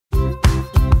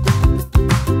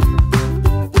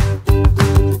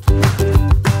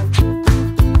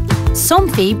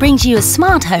SOMFY brings you a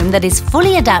smart home that is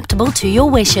fully adaptable to your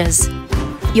wishes.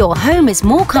 Your home is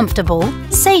more comfortable,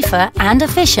 safer and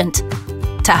efficient.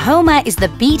 Tahoma is the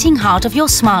beating heart of your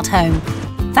smart home.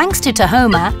 Thanks to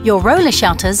Tahoma, your roller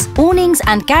shutters, awnings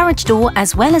and garage door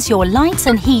as well as your lights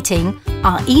and heating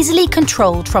are easily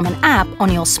controlled from an app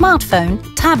on your smartphone,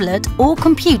 tablet or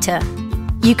computer.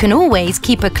 You can always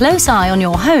keep a close eye on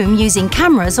your home using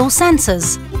cameras or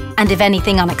sensors. And if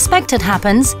anything unexpected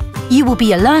happens, you will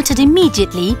be alerted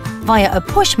immediately via a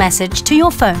push message to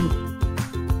your phone.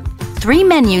 3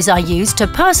 menus are used to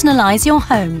personalize your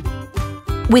home.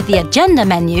 With the Agenda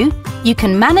menu, you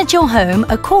can manage your home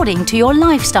according to your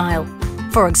lifestyle.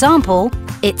 For example,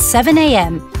 it's 7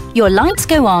 a.m. Your lights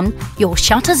go on, your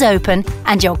shutters open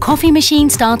and your coffee machine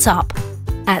starts up.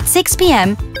 At 6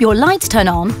 p.m, your lights turn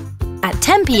on. At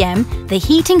 10 p.m, the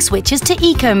heating switches to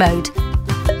Eco Mode.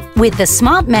 With the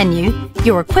Smart menu,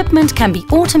 your equipment can be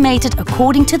automated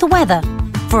according to the weather.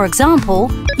 For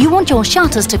example, you want your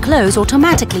shutters to close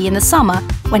automatically in the summer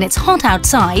when it's hot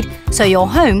outside, so your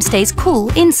home stays cool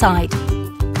inside.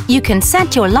 You can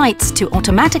set your lights to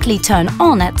automatically turn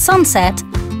on at sunset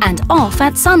and off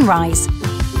at sunrise.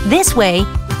 This way,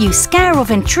 you scare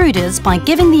off intruders by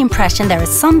giving the impression there is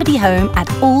somebody home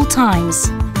at all times.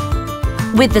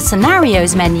 With the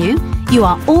Scenarios menu, you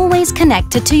are always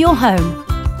connected to your home.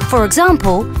 For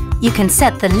example, you can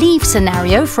set the leave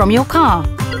scenario from your car.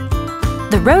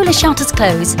 The roller shutters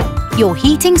close, your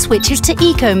heating switches to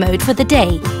Eco Mode for the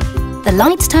day. The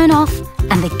lights turn off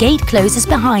and the gate closes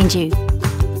behind you.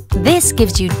 This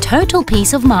gives you total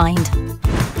peace of mind.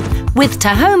 With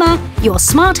Tahoma, your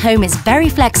smart home is very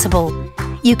flexible.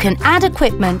 You can add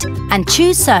equipment and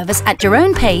choose service at your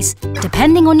own pace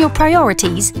depending on your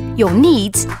priorities, your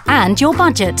needs and your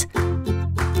budget.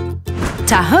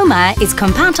 Tahoma is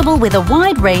compatible with a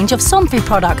wide range of SOMFY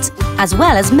products as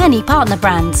well as many partner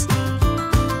brands.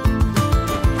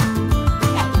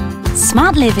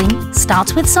 Smart living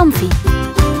starts with SOMFY.